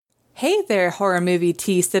Hey there, horror movie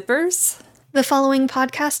tea sippers. The following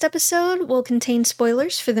podcast episode will contain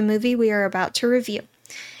spoilers for the movie we are about to review.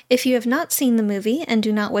 If you have not seen the movie and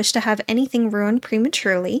do not wish to have anything ruined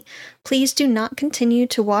prematurely, please do not continue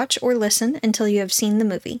to watch or listen until you have seen the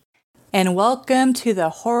movie. And welcome to the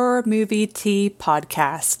Horror Movie Tea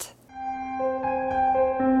Podcast.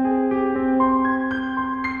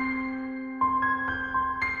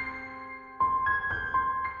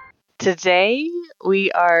 Today,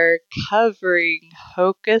 we are covering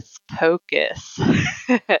Hocus Pocus.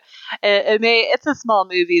 It's a small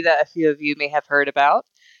movie that a few of you may have heard about.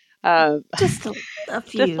 Just a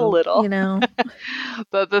few, just a little. You know.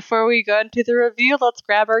 But before we go into the review, let's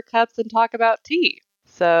grab our cups and talk about tea.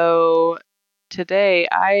 So today,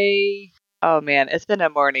 it's been a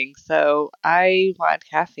morning, so I want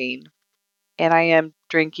caffeine. And I am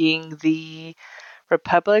drinking the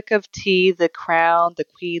Republic of Tea, the Crown, the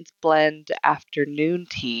Queen's Blend Afternoon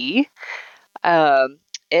Tea.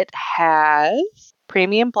 It has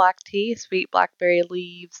premium black tea, sweet blackberry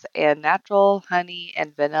leaves, and natural honey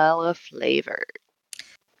and vanilla flavor.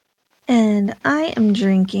 And I am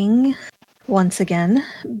drinking, once again,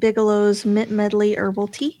 Bigelow's Mint Medley Herbal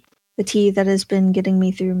Tea, the tea that has been getting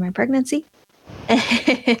me through my pregnancy.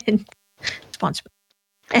 And sponsored.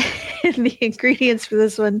 And the ingredients for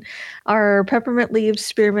this one are peppermint leaves,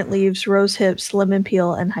 spearmint leaves, rose hips, lemon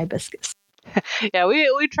peel, and hibiscus. Yeah,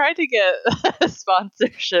 we tried to get a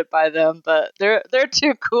sponsorship by them, but they're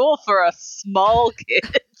too cool for us small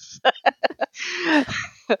kids.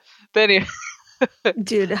 But anyway.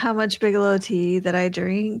 Dude, how much Bigelow tea that I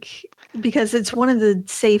drink? Because it's one of the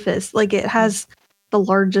safest. Like, it has the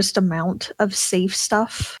largest amount of safe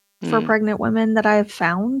stuff for pregnant women that I've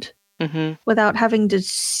found. Without having to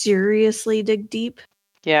seriously dig deep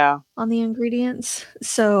on the ingredients.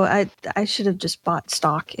 So I should have just bought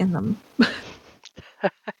stock in them.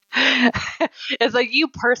 It's like you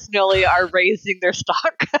personally are raising their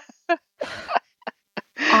stock.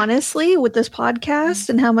 Honestly, with this podcast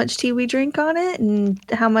and how much tea we drink on it and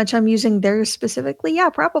how much I'm using theirs specifically, yeah,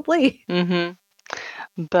 probably.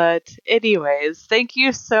 But anyways, thank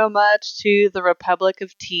you so much to the Republic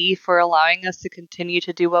of Tea for allowing us to continue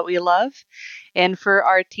to do what we love. And for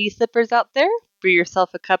our tea sippers out there, brew yourself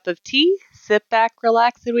a cup of tea, sit back,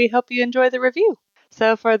 relax, and we hope you enjoy the review.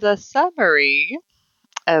 So for the summary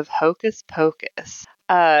of Hocus Pocus,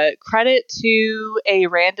 credit to a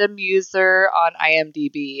random user on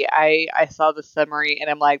IMDb. I saw the summary and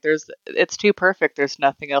I'm like, it's too perfect. There's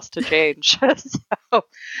nothing else to change. So,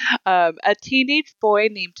 a teenage boy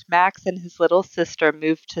named Max and his little sister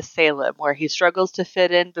moved to Salem, where he struggles to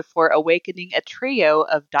fit in before awakening a trio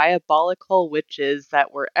of diabolical witches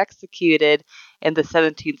that were executed in the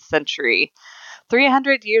 17th century.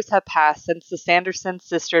 300 years have passed since the Sanderson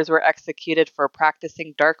sisters were executed for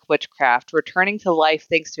practicing dark witchcraft, returning to life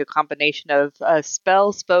thanks to a combination of a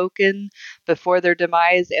spell spoken before their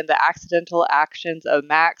demise and the accidental actions of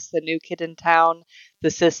Max, the new kid in town.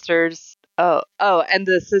 The sisters have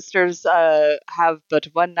but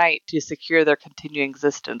one night to secure their continuing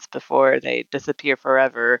existence before they disappear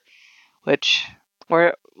forever, which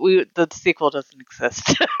the sequel doesn't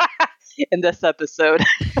exist in this episode.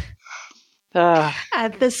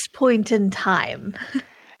 At this point in time,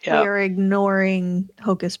 we are ignoring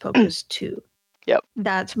Hocus Pocus 2. Yep.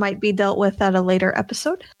 That might be dealt with at a later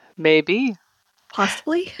episode. Maybe.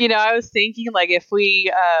 Possibly. I was thinking, like, if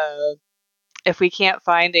we can't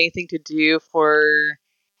find anything to do for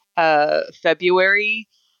February,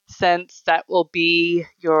 since that will be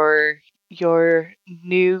your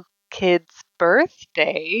new kid's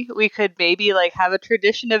birthday, we could maybe like have a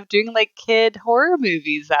tradition of doing like kid horror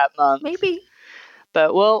movies that month. Maybe.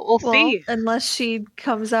 But we'll see. Unless she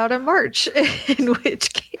comes out in March, in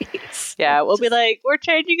which case. Yeah, we'll be like, we're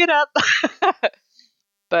changing it up.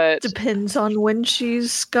 But depends on when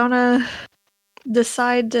she's gonna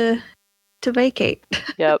decide to vacate.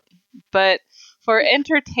 Yep. But for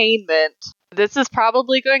entertainment, this is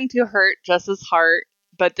probably going to hurt Jess's heart,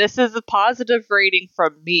 but this is a positive rating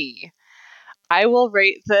from me. I will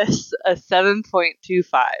rate this a 7.25.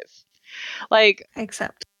 Like,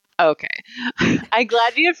 accept. Okay. I'm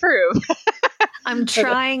glad you approve. I'm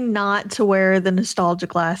trying not to wear the nostalgia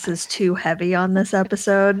glasses too heavy on this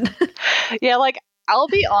episode. Yeah, like, I'll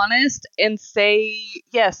be honest and say,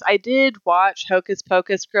 yes, I did watch Hocus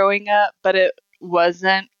Pocus growing up, but it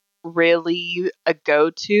wasn't really a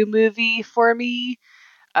go-to movie for me.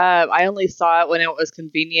 I only saw it when it was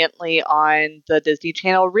conveniently on the Disney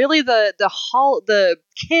Channel. Really, the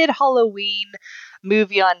kid Halloween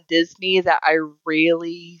movie on Disney that I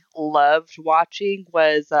really loved watching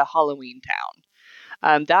was Halloween Town.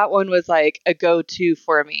 That one was like a go-to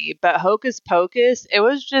for me. But Hocus Pocus, it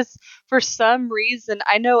was just for some reason,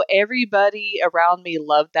 I know everybody around me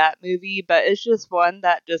loved that movie, but it's just one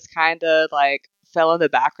that just kind of like fell in the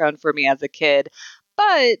background for me as a kid.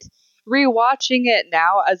 But rewatching it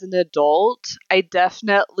now as an adult, I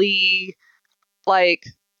definitely like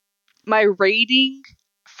my rating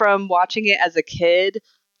from watching it as a kid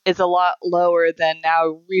is a lot lower than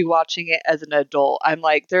now rewatching it as an adult. I'm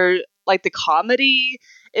like, like the comedy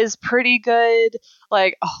is pretty good.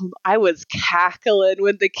 Like, I was cackling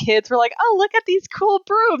when the kids were like, "Oh, look at these cool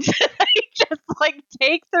brooms!" They just like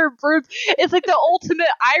take their brooms. It's like the ultimate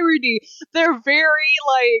irony. They're very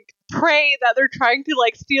like prey that they're trying to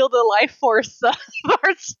like steal the life force of,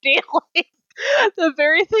 are stealing the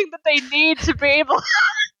very thing that they need to be able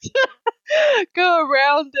to go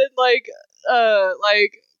around and like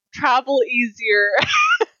travel easier.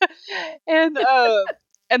 And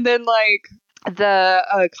then like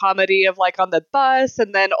the comedy of like on the bus,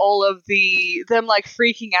 and then all of them like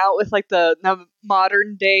freaking out with like the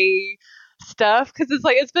modern day stuff, because it's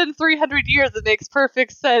like it's been 300 years. It makes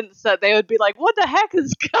perfect sense that they would be like, what the heck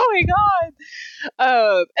is going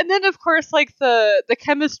on? And then of course like the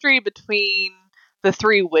chemistry between the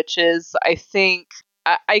three witches. I think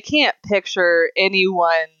I can't picture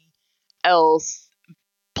anyone else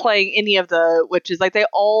playing any of the witches. Like they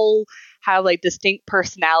all have like distinct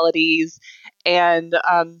personalities, and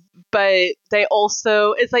but they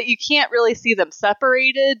also, it's like you can't really see them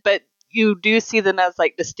separated, but you do see them as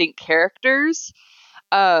like distinct characters.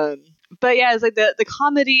 But yeah, it's like the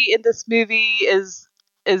comedy in this movie is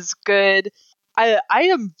good. I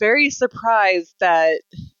am very surprised that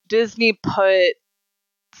Disney put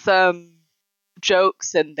some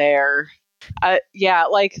jokes in there. Yeah,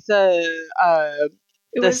 like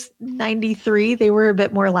it was 93. They were a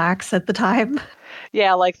bit more lax at the time.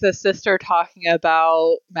 Yeah, like the sister talking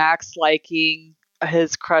about Max liking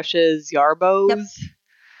his crush's Yarbos. Yep.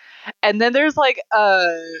 And then there's like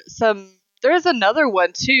there's another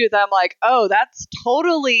one too that I'm like, oh, that's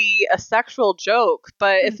totally a sexual joke.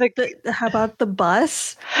 But it's like, how about the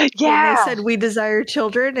bus? Yeah, when they said we desire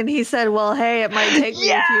children, and he said, well, hey, it might take me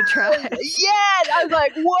a few tries. Yeah, I was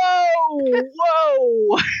like,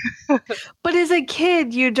 whoa. But as a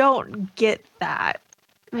kid, you don't get that,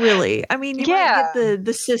 really. I mean, you might get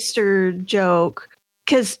the sister joke,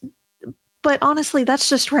 but honestly, that's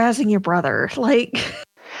just razzing your brother. Like,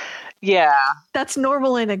 yeah, that's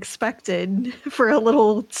normal and expected for a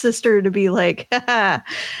little sister to be like,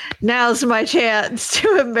 now's my chance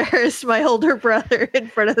to embarrass my older brother in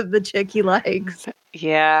front of the chick he likes.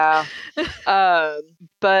 Yeah.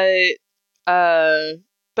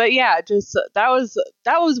 But yeah, just that was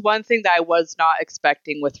one thing that I was not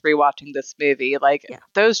expecting with rewatching this movie. Like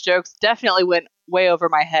those jokes definitely went way over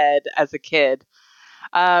my head as a kid.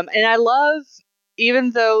 And I love,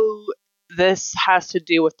 even though this has to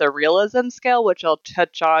do with the realism scale, which I'll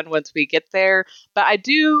touch on once we get there, but I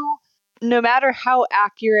do, no matter how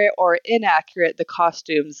accurate or inaccurate the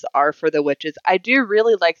costumes are for the witches, I do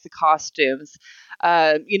really like the costumes.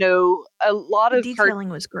 You know, a lot of detailing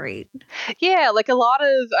was great. Yeah, like a lot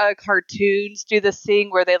of cartoons do this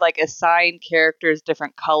thing where they like assign characters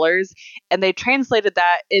different colors, and they translated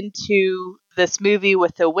that into this movie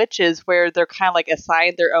with the witches, where they're kind of like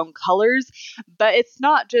assigned their own colors, but it's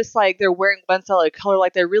not just like they're wearing one solid color.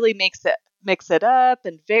 Like they really mix it up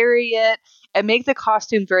and vary it and make the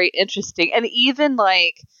costume very interesting. And even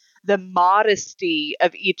like the modesty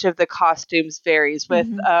of each of the costumes varies with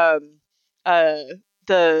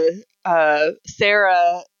the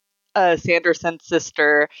Sarah Sanderson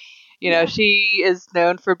sister. You know, she is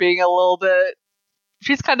known for being a little bit,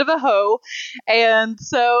 she's kind of a hoe. And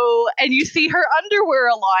you see her underwear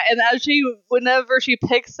a lot. And whenever she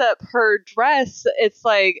picks up her dress, it's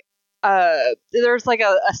like, there's like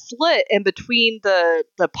a slit in between the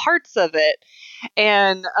parts of it.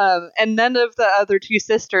 And none of the other two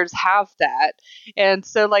sisters have that. And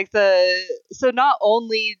so like so not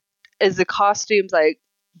only is the costumes like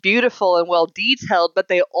beautiful and well detailed, but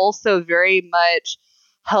they also very much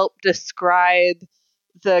help describe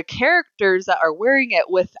the characters that are wearing it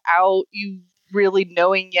without you really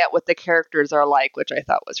knowing yet what the characters are like, which I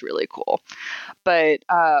thought was really cool. But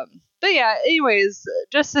yeah, anyways,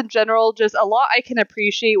 just in general, just a lot I can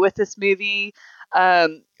appreciate with this movie.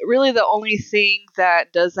 Really the only thing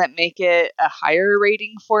that doesn't make it a higher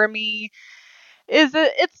rating for me is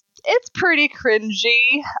that it's pretty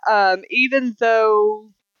cringy. Even though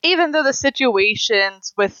the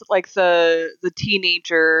situations with like the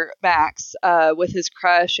teenager Max with his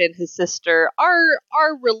crush and his sister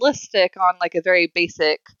are realistic on like a very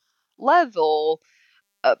basic level,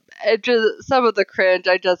 it just some of the cringe.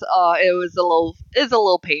 It's a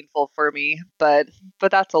little painful for me, but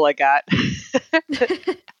that's all I got.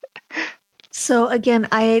 So again,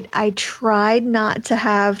 I tried not to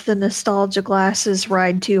have the nostalgia glasses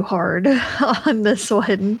ride too hard on this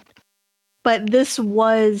one. But this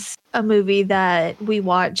was a movie that we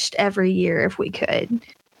watched every year if we could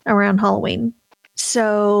around Halloween.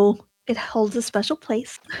 So it holds a special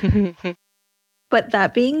place. But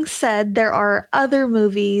that being said, there are other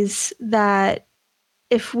movies that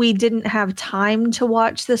if we didn't have time to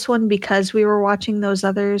watch this one because we were watching those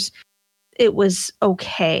others, it was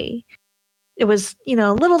okay. It was,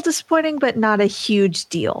 a little disappointing, but not a huge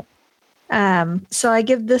deal. So I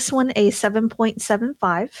give this one a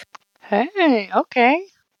 7.75. Hey, okay.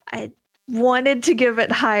 I wanted to give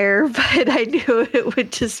it higher, but I knew it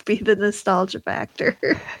would just be the nostalgia factor.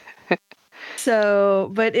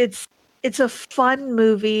 So, but it's a fun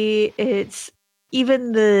movie. It's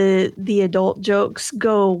even the adult jokes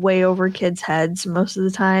go way over kids' heads most of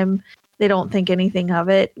the time. They don't think anything of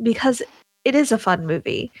it because it is a fun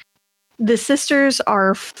movie. The sisters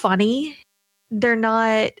are funny. They're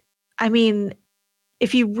not, I mean,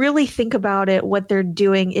 if you really think about it, what they're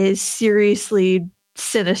doing is seriously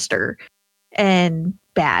sinister and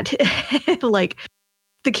bad. Like,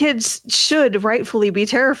 the kids should rightfully be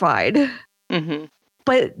terrified. Mm-hmm.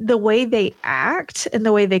 But the way they act and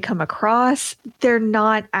the way they come across, they're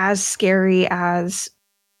not as scary as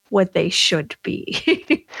what they should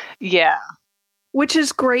be. Yeah. Which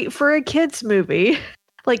is great for a kids movie.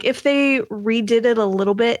 Like, if they redid it a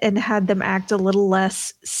little bit and had them act a little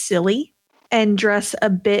less silly and dress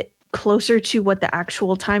a bit closer to what the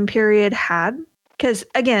actual time period had. Because,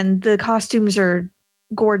 again, the costumes are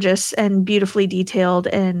gorgeous and beautifully detailed,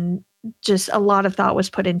 and just a lot of thought was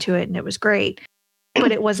put into it, and it was great.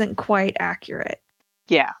 But it wasn't quite accurate.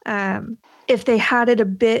 Yeah. If they had it a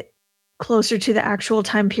bit closer to the actual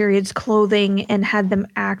time period's clothing and had them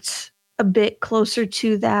act a bit closer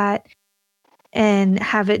to that and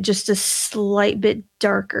have it just a slight bit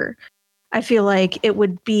darker, I feel like it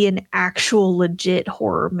would be an actual legit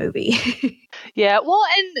horror movie. Yeah. Well,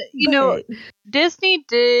 and, Disney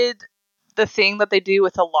did the thing that they do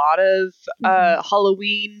with a lot of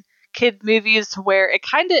Halloween kid movies where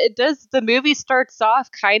the movie starts off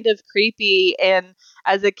kind of creepy, and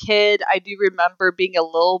as a kid I do remember being a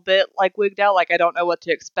little bit like wigged out, like I don't know what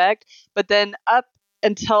to expect, but then up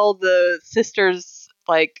until the sisters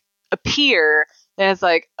like appear, then it's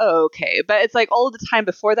like, oh, okay. But it's like all the time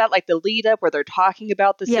before that, like the lead up where they're talking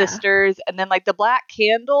about the sisters, and then like the black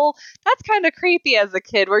candle, that's kind of creepy as a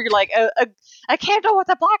kid where you're like, a candle with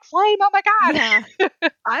a black flame, oh my god. Yeah.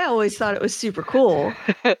 I always thought it was super cool.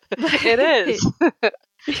 It is.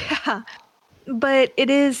 Yeah. But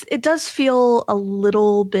it does feel a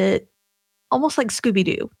little bit almost like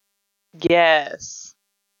Scooby-Doo. Yes.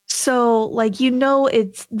 So, like,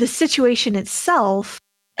 it's the situation itself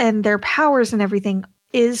and their powers and everything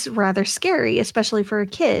is rather scary, especially for a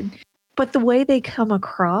kid. But the way they come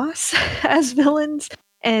across as villains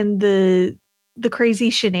and the crazy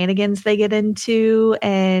shenanigans they get into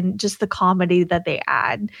and just the comedy that they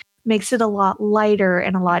add makes it a lot lighter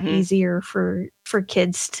and a lot easier for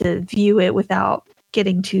kids to view it without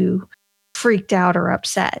getting too freaked out or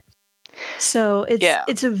upset. So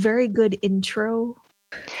it's a very good intro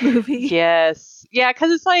movie. Yes. Yeah,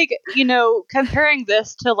 because it's like, comparing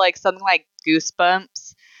this to like something like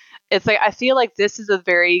Goosebumps, it's like I feel like this is a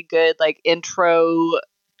very good like intro.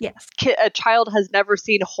 Yes. A child has never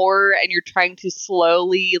seen horror and you're trying to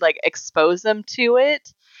slowly like expose them to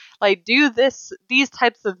it. Like do these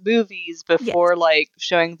types of movies before like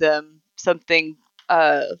showing them something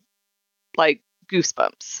like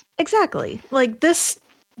Goosebumps. Exactly. Like this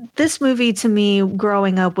movie to me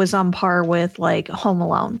growing up was on par with like Home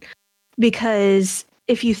Alone, because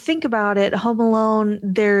if you think about it, Home Alone,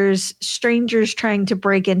 there's strangers trying to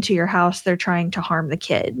break into your house. They're trying to harm the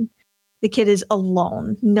kid. The kid is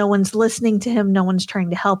alone. No one's listening to him. No one's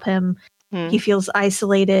trying to help him. He feels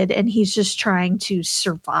isolated and he's just trying to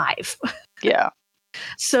survive. Yeah.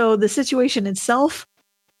 So the situation itself,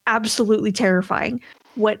 absolutely terrifying.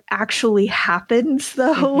 What actually happens,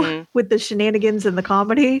 though, with the shenanigans and the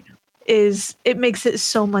comedy is it makes it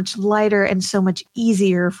so much lighter and so much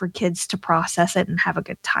easier for kids to process it and have a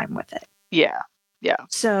good time with it. Yeah. Yeah.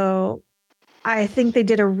 So I think they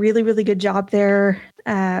did a really, really good job there.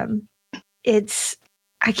 I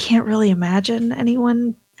can't really imagine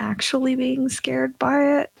anyone actually being scared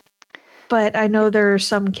by it. But I know there are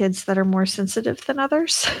some kids that are more sensitive than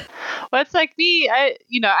others. Well, it's like me. I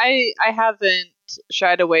haven't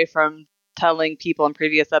shied away from telling people in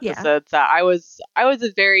previous episodes that I was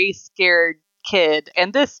a very scared kid,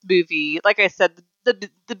 and this movie, like I said,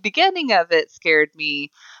 the beginning of it scared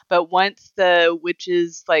me, but once the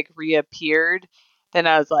witches like reappeared, then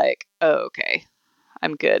I was like, oh, okay,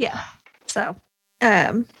 I'm good. Yeah. So,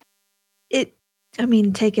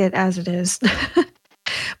 take it as it is.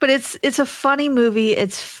 But it's a funny movie.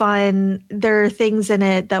 It's fun. There are things in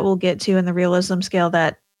it that we'll get to in the realism scale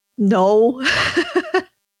that no.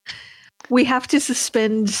 We have to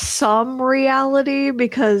suspend some reality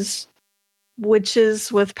because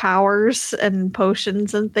witches with powers and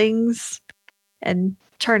potions and things and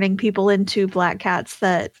turning people into black cats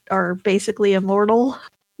that are basically immortal.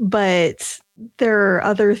 But there are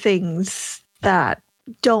other things that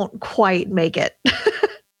don't quite make it.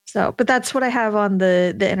 So, but that's what I have on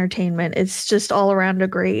the entertainment. It's just all around a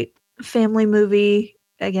great family movie.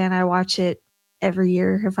 Again, I watch it every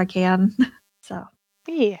year if I can. So,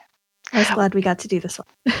 Yeah. I was glad we got to do this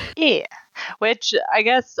one. Yeah. Which I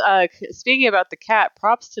guess, speaking about the cat,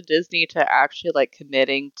 props to Disney to actually like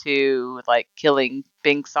committing to like killing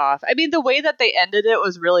Binks off. I mean, the way that they ended it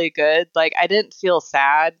was really good. Like, I didn't feel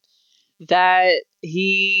sad that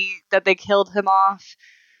they killed him off,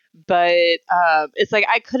 but it's like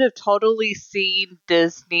I could have totally seen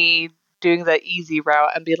Disney doing the easy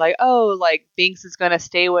route and be like, oh, like Binks is going to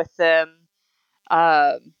stay with them.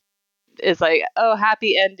 It's like, oh,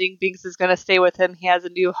 happy ending. Binks is going to stay with him. He has a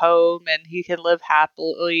new home and he can live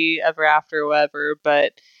happily ever after, or whatever.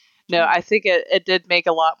 But no, I think it did make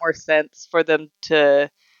a lot more sense for them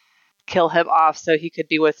to kill him off so he could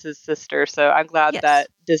be with his sister. So I'm glad that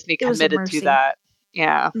Disney committed to that.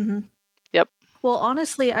 Yeah. Mm-hmm. Yep. Well,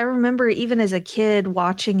 honestly, I remember even as a kid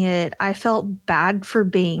watching it, I felt bad for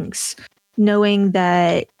Binks, knowing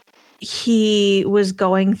that he was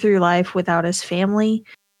going through life without his family,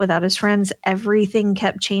 without his friends. Everything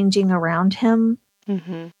kept changing around him.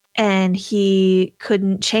 Mm-hmm. And he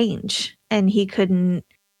couldn't change. And he couldn't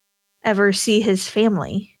ever see his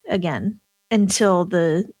family again until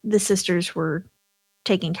the sisters were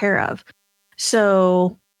taken care of.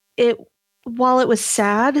 So while it was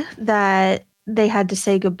sad that they had to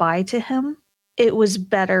say goodbye to him, it was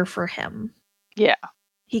better for him. Yeah.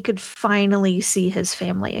 He could finally see his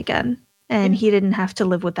family again. And he didn't have to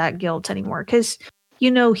live with that guilt anymore. Because,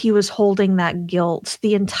 he was holding that guilt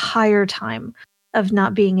the entire time of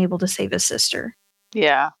not being able to save his sister.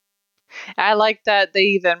 Yeah. I like that they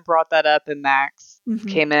even brought that up, and Max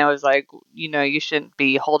came in and was like, you shouldn't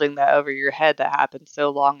be holding that over your head. That happened so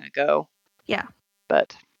long ago. Yeah.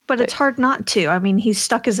 But it's hard not to. I mean, he's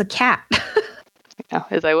stuck as a cat.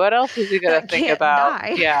 It's like, what else is he going to think about?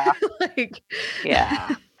 Die. Yeah.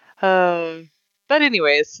 Yeah. But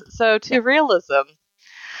anyways, so to realism.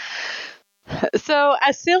 So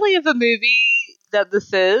as silly of a movie that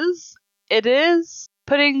this is, it is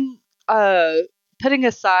putting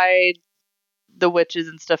aside the witches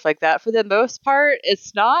and stuff like that. For the most part,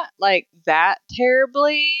 it's not like that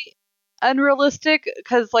terribly unrealistic,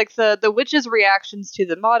 because like the witches' reactions to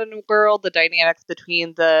the modern world, the dynamics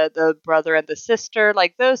between the brother and the sister,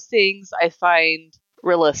 like those things I find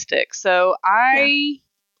realistic. So I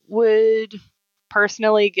would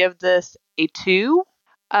personally give this a 2.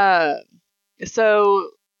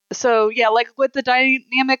 So yeah, like with the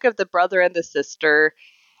dynamic of the brother and the sister,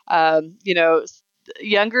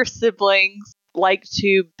 younger siblings like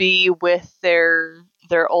to be with their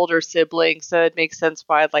older siblings, so it makes sense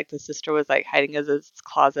why like the sister was like hiding in his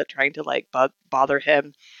closet trying to like bother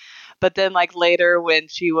him. But then like later when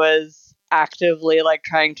she was actively like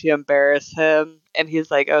trying to embarrass him, and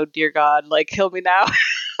he's like, oh dear God, like kill me now.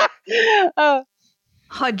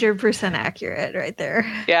 100% accurate right there.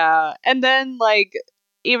 Yeah. And then like,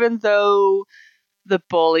 even though the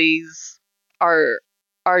bullies are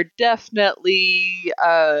definitely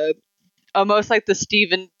almost like the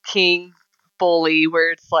Stephen King bully,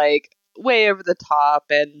 where it's like way over the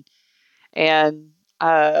top, and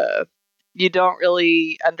you don't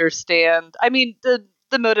really understand. I mean, the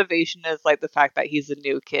motivation is like the fact that he's a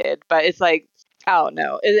new kid, but it's like, I don't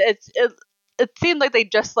know. It seemed like they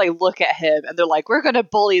just like look at him and they're like, we're gonna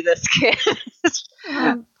bully this kid.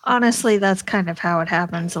 Honestly, that's kind of how it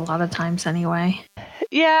happens a lot of times anyway.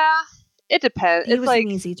 Yeah, it depends. He was like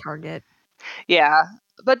an easy target. Yeah,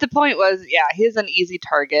 but the point was, yeah, he's an easy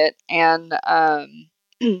target, and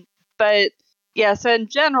but yeah, so in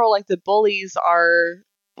general, like the bullies are,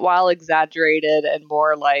 while exaggerated and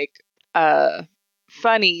more like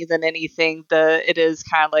funny than anything, it is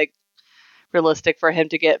kind of like realistic for him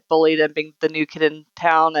to get bullied and being the new kid in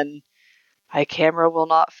town. And my camera will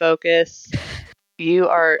not focus.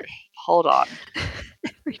 Hold on.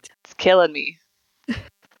 It's killing me.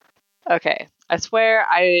 Okay, I swear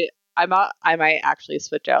I I might actually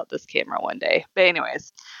switch out this camera one day. But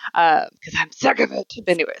anyways, because I'm sick of it.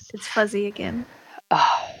 Anyways, it's fuzzy again.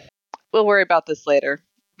 We'll worry about this later.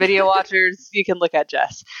 Video watchers, you can look at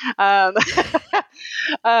Jess. But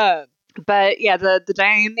yeah, the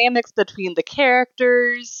dynamics between the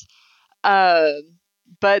characters, and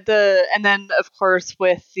then of course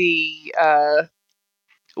with the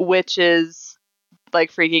witches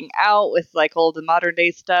like freaking out with like all the modern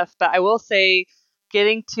day stuff. But I will say,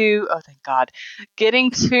 getting to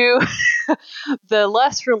the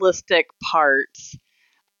less realistic parts.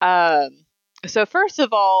 So first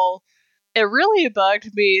of all, it really bugged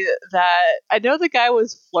me that I know the guy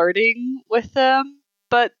was flirting with them,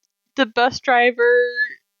 but the bus driver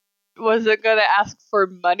wasn't going to ask for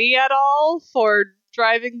money at all for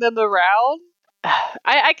driving them around.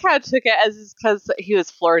 I kind of took it as because he was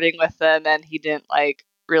flirting with them and he didn't like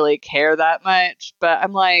really care that much. But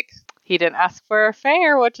I'm like, he didn't ask for a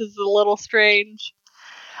fare, which is a little strange.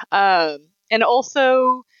 And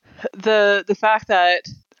also the fact that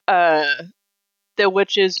the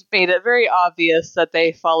witches made it very obvious that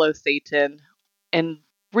they follow Satan. In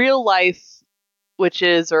real life,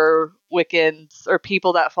 witches or Wiccans or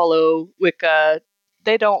people that follow Wicca,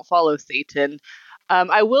 they don't follow Satan.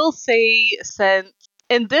 I will say, since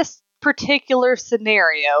in this particular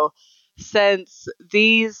scenario, since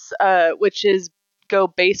these witches go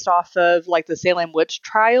based off of like the Salem witch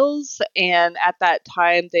trials, and at that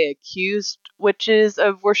time they accused witches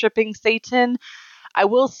of worshiping Satan, I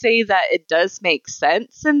will say that it does make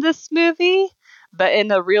sense in this movie, but in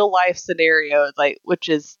a real life scenario, like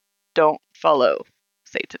witches don't follow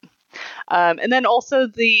Satan. And then also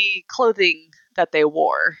the clothing that they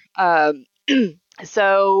wore.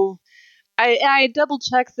 So I double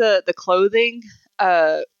checked the clothing.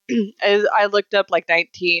 As I looked up like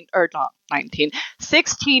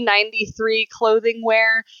 1693 clothing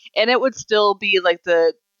wear, and it would still be like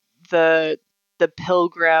the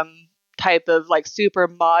pilgrim type of like super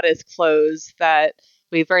modest clothes that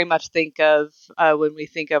we very much think of when we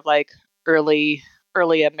think of like early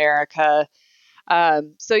America.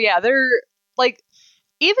 So yeah, they're like,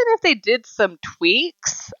 even if they did some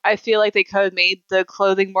tweaks, I feel like they could have made the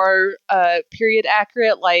clothing more period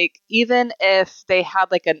accurate. Like even if they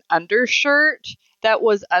had like an undershirt that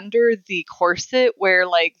was under the corset where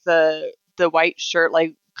like the white shirt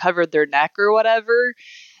like covered their neck or whatever,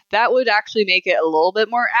 that would actually make it a little bit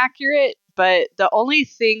more accurate. But the only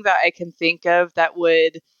thing that I can think of that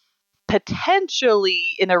would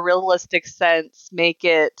potentially, in a realistic sense, make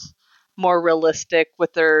it more realistic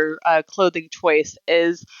with their clothing choice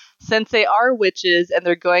is, since they are witches and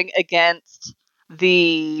they're going against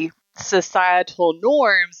the societal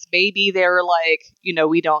norms, maybe they're like,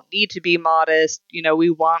 we don't need to be modest, we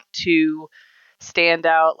want to stand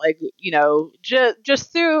out, like,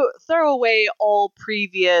 just throw away all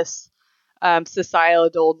previous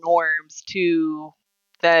societal norms to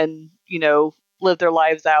then, live their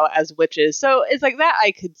lives out as witches. So it's like that I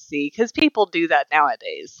could see, because people do that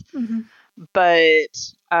nowadays. Mm-hmm. But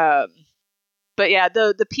yeah,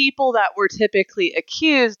 the people that were typically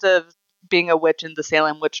accused of being a witch in the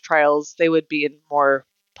Salem witch trials, they would be in more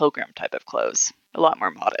pilgrim type of clothes, a lot more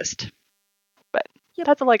modest. But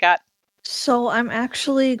That's all I got. So I'm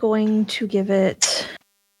actually going to give it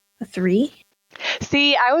a 3.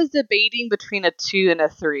 See, I was debating between a 2 and a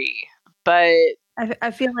 3, but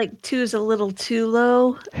I feel like 2 is a little too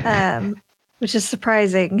low, which is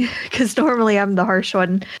surprising because normally I'm the harsh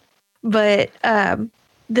one. But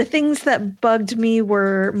the things that bugged me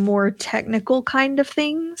were more technical kind of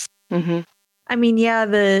things. Mm-hmm. I mean, yeah,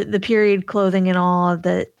 the period clothing and all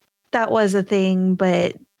that was a thing,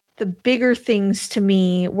 but the bigger things to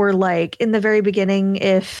me were like in the very beginning,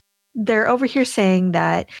 if they're over here saying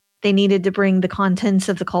that they needed to bring the contents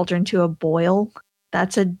of the cauldron to a boil,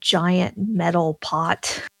 that's a giant metal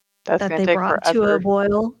pot that they brought to a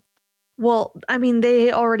boil. Well, I mean,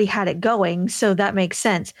 they already had it going, so that makes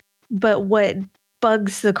sense. But what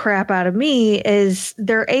bugs the crap out of me is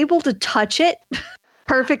they're able to touch it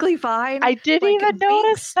perfectly fine. I didn't even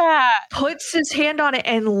notice that. Puts his hand on it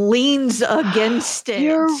and leans against it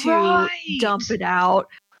to dump it out.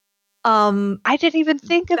 I didn't even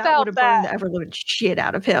think about that. Would have burned the ever-living shit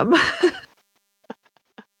out of him.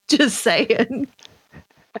 Just saying.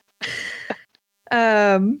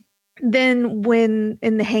 Then when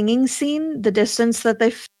in the hanging scene, the distance that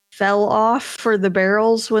they fell off for the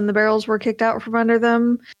barrels, when the barrels were kicked out from under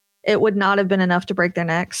them, it would not have been enough to break their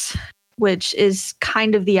necks, which is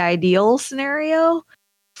kind of the ideal scenario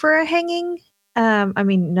for a hanging. I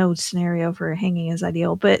mean, no scenario for a hanging is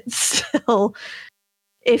ideal, but still,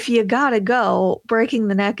 if you gotta go, breaking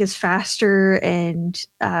the neck is faster and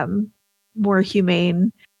more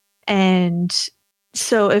humane. And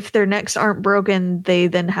so if their necks aren't broken, they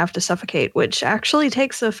then have to suffocate, which actually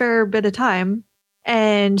takes a fair bit of time.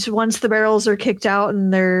 And once the barrels are kicked out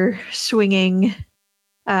and they're swinging,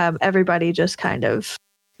 everybody just kind of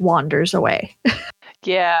wanders away.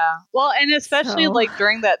 Yeah. Well, and especially So- like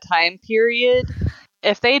during that time period,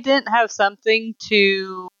 if they didn't have something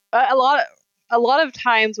to a lot of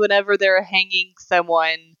times whenever they're hanging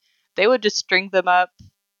someone, they would just string them up.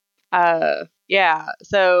 Yeah.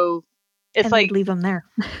 So it's and like they'd leave them there.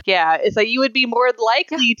 yeah, it's like you would be more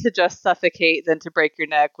likely to just suffocate than to break your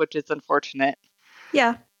neck, which is unfortunate.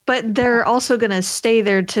 Yeah, but they're also going to stay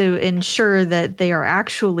there to ensure that they are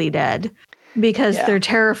actually dead because Yeah. they're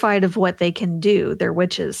terrified of what they can do. They're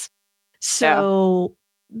witches. So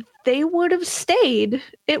they would have stayed.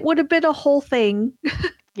 It would have been a whole thing.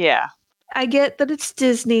 Yeah. I get that it's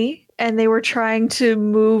Disney and they were trying to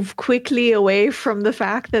move quickly away from the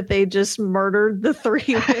fact that they just murdered the 3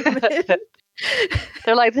 women.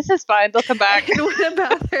 They're like, this is fine. They'll come back. And went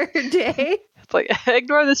about their day. It's like,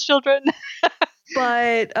 ignore this, children.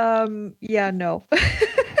 But yeah, no.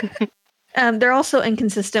 They're also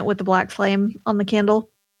inconsistent with the black flame on the candle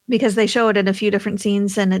because they show it in a few different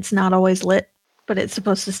scenes and it's not always lit, but it's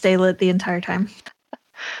supposed to stay lit the entire time.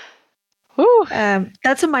 Whew.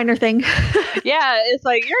 That's a minor thing. Yeah, it's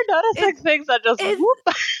like you're noticing things that just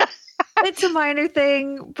whoop. It's a minor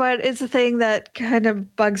thing, but it's a thing that kind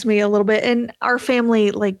of bugs me a little bit. And our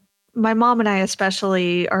family, like my mom and I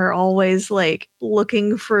especially, are always like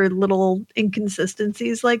looking for little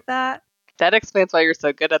inconsistencies like that. That explains why you're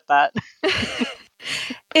so good at that.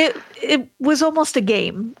 It was almost a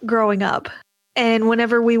game growing up. And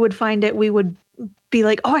whenever we would find it, we would be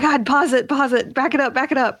like, oh my God, pause it, back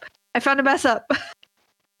it up. I found a mess up.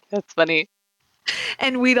 That's funny.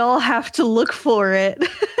 And we'd all have to look for it.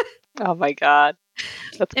 Oh my God.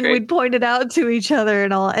 That's and great. we'd point it out to each other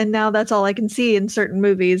and all. And now that's all I can see in certain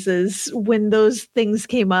movies is when those things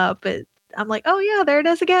came up. I'm like, oh yeah, there it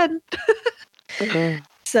is again.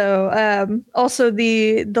 So also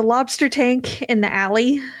the lobster tank in the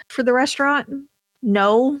alley for the restaurant.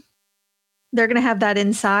 No, they're going to have that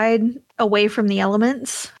inside away from the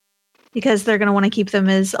elements because they're going to want to keep them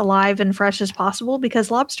as alive and fresh as possible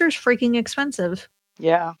because lobster's freaking expensive.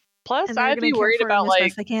 Yeah. Plus, I'd be worried about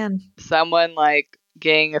like someone like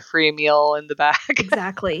getting a free meal in the back.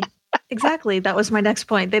 Exactly. That was my next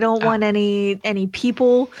point. They don't want any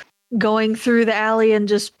people going through the alley and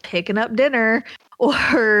just picking up dinner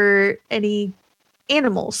or any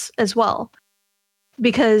animals as well.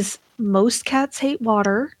 Because most cats hate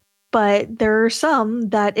water, but there are some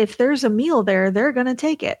that if there's a meal there, they're going to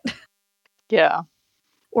take it. Yeah.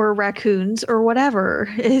 Or raccoons or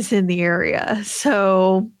whatever is in the area.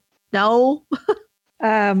 So, no.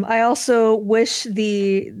 I also wish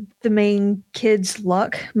the main kids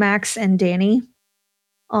luck, Max and Danny,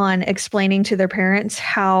 on explaining to their parents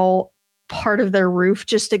how part of their roof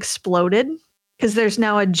just exploded because there's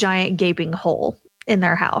now a giant gaping hole in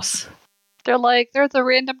their house. They're like, there's a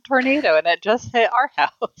random tornado and it just hit our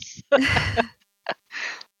house.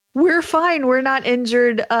 We're fine. We're not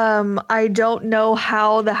injured. I don't know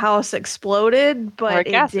how the house exploded, but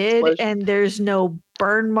it did. Explosion. And there's no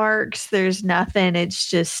burn marks. There's nothing. It's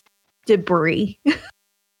just debris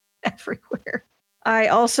everywhere. I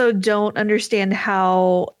also don't understand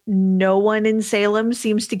how no one in Salem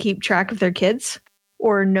seems to keep track of their kids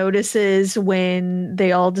or notices when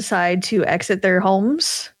they all decide to exit their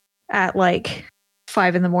homes at like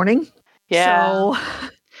 5 a.m. Yeah. So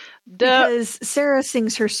because Sarah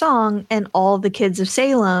sings her song and all the kids of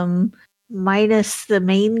Salem, minus the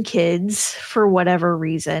main kids, for whatever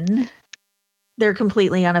reason, they're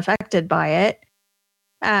completely unaffected by it.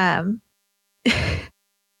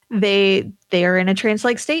 They are in a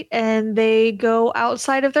trance-like state and they go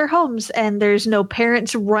outside of their homes and there's no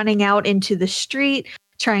parents running out into the street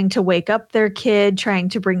trying to wake up their kid, trying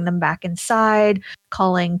to bring them back inside,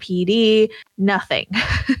 calling PD, nothing.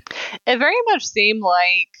 It very much seemed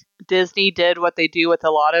like Disney did what they do with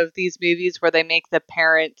a lot of these movies where they make the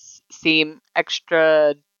parents seem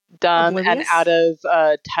extra dumb and out of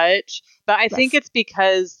touch. But I think it's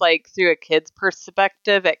because, like, through a kid's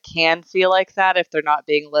perspective, it can feel like that if they're not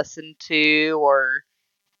being listened to or...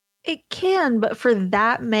 It can, but for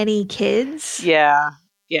that many kids... Yeah.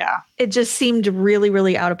 It just seemed really,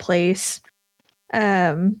 really out of place.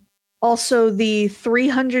 Also, the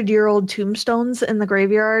 300-year-old tombstones in the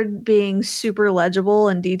graveyard being super legible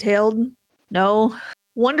and detailed. No.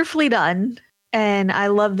 Wonderfully done. And I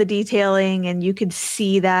love the detailing, and you could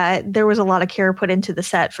see that there was a lot of care put into the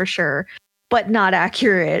set for sure. but not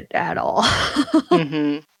accurate at all.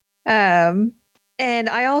 Mm-hmm. And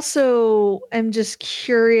I also am just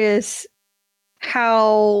curious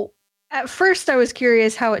how, at first I was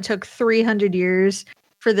curious how it took 300 years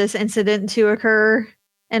for this incident to occur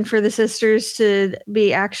and for the sisters to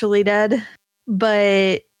be actually dead.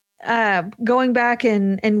 But going back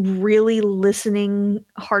and really listening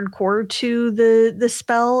hardcore to the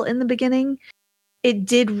spell in the beginning, it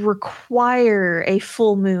did require a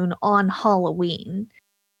full moon on Halloween,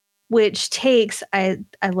 which takes, I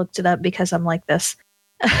looked it up because I'm like this,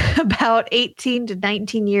 about 18 to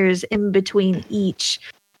 19 years in between each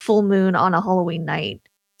full moon on a Halloween night.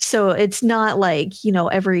 So it's not like,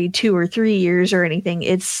 every 2 or 3 years or anything.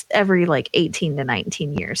 It's every like 18 to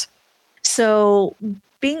 19 years. So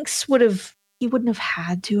Binks he wouldn't have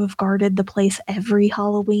had to have guarded the place every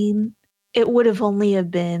Halloween. It would have only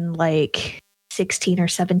have been like 16 or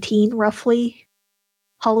 17 roughly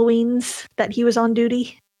Halloweens that he was on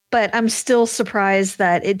duty. But I'm still surprised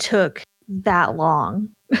that it took that long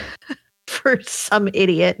for some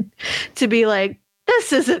idiot to be like,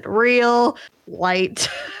 this isn't real light.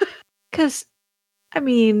 Because,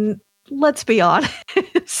 let's be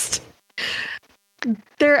honest.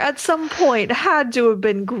 There at some point had to have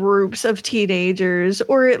been groups of teenagers,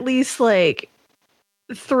 or at least like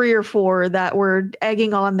 3 or 4 that were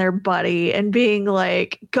egging on their buddy and being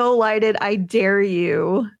like, go light it, I dare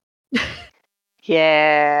you.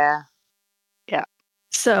 Yeah. Yeah.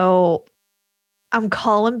 So I'm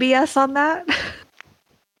calling BS on that a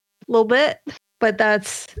little bit, but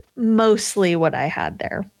that's mostly what I had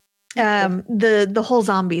there. The whole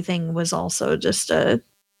zombie thing was also just a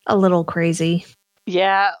little crazy.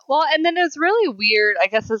 Yeah. Well, and then it's really weird. I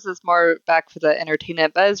guess this is more back for the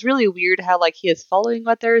entertainment, but it's really weird how like he is following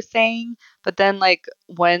what they're saying, but then like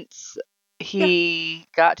once he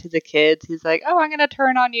got to the kids, he's like, "Oh, I'm gonna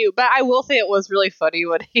turn on you." But I will say it was really funny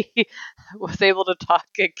when he was able to talk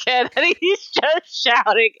again, and he's just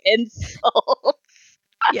shouting insults.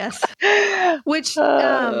 Yes. Which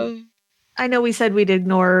I know we said we'd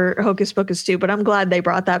ignore Hocus Pocus 2, but I'm glad they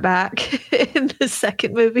brought that back in the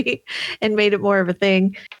second movie and made it more of a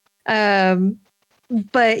thing.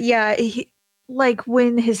 But yeah, like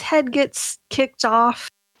when his head gets kicked off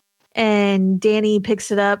and Danny picks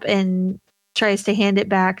it up and tries to hand it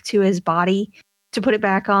back to his body to put it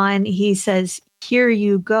back on, he says, "Here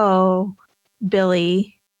you go,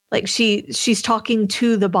 Billy." Like she's talking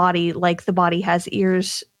to the body, like the body has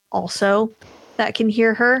ears also that can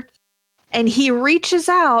hear her. And he reaches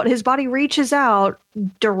out, his body reaches out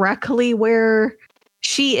directly where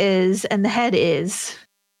she is and the head is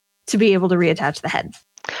to be able to reattach the head.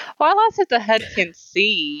 Well, unless if the head can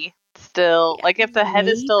see still, like if the head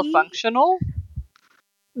is still functional.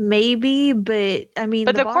 Maybe, but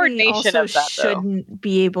but the coordination of that shouldn't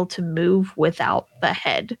be able to move without the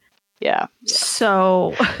head. Yeah.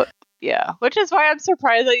 So yeah, which is why I'm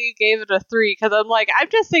surprised that you gave it a 3, because I'm like, I'm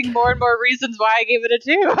just seeing more and more reasons why I gave it a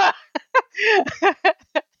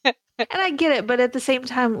 2. And I get it, but at the same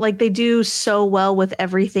time, like they do so well with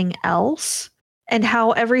everything else and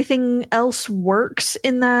how everything else works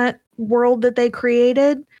in that world that they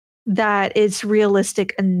created that it's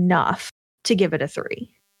realistic enough to give it a 3.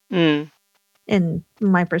 In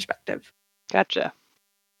my perspective. Gotcha.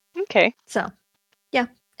 Okay. So, yeah.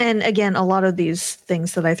 And again, a lot of these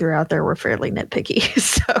things that I threw out there were fairly nitpicky.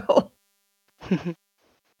 So,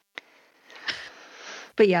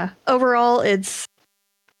 but yeah, overall, it's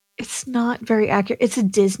not very accurate. It's a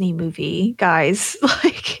Disney movie, guys.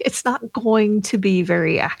 Like, it's not going to be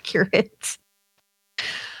very accurate.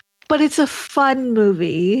 But it's a fun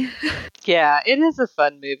movie. Yeah, it is a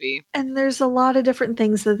fun movie. And there's a lot of different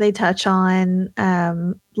things that they touch on,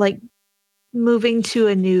 like moving to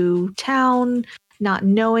a new town, not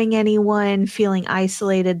knowing anyone, feeling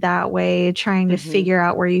isolated that way, trying to figure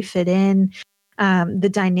out where you fit in, the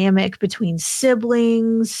dynamic between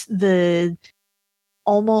siblings, the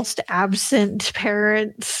almost absent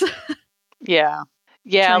parents. Yeah.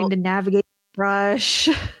 Trying to navigate the rush.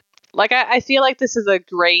 Like, I feel like this is a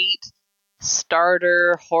great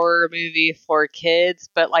starter horror movie for kids,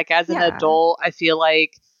 but like as an adult, I feel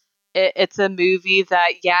like it's a movie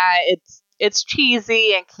that, it's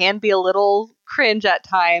cheesy and can be a little cringe at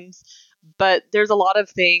times, but there's a lot of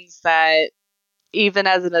things that even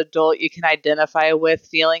as an adult you can identify with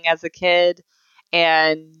feeling as a kid,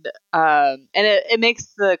 and it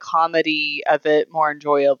makes the comedy of it more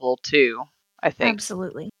enjoyable too, I think.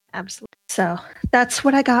 Absolutely. So that's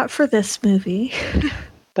what I got for this movie.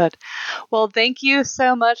 But, well, thank you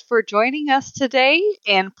so much for joining us today.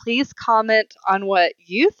 And please comment on what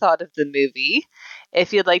you thought of the movie.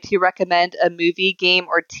 If you'd like to recommend a movie, game,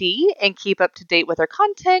 or tea and keep up to date with our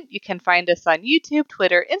content, you can find us on YouTube,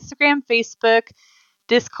 Twitter, Instagram, Facebook,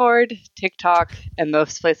 Discord, TikTok, and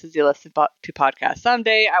most places you listen to podcasts.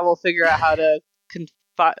 Someday I will figure out how to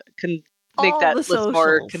make that list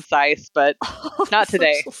more concise, but not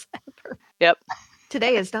today. Yep.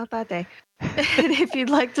 Today is not that day. And if you'd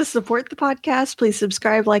like to support the podcast, please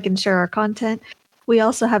subscribe, like, and share our content. We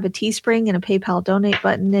also have a Teespring and a PayPal donate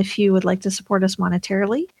button if you would like to support us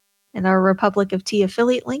monetarily. And our Republic of Tea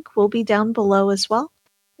affiliate link will be down below as well.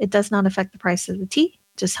 It does not affect the price of the tea,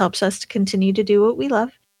 just helps us to continue to do what we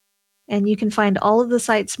love. And you can find all of the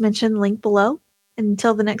sites mentioned linked below. And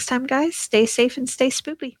until the next time, guys, stay safe and stay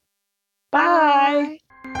spoopy. Bye.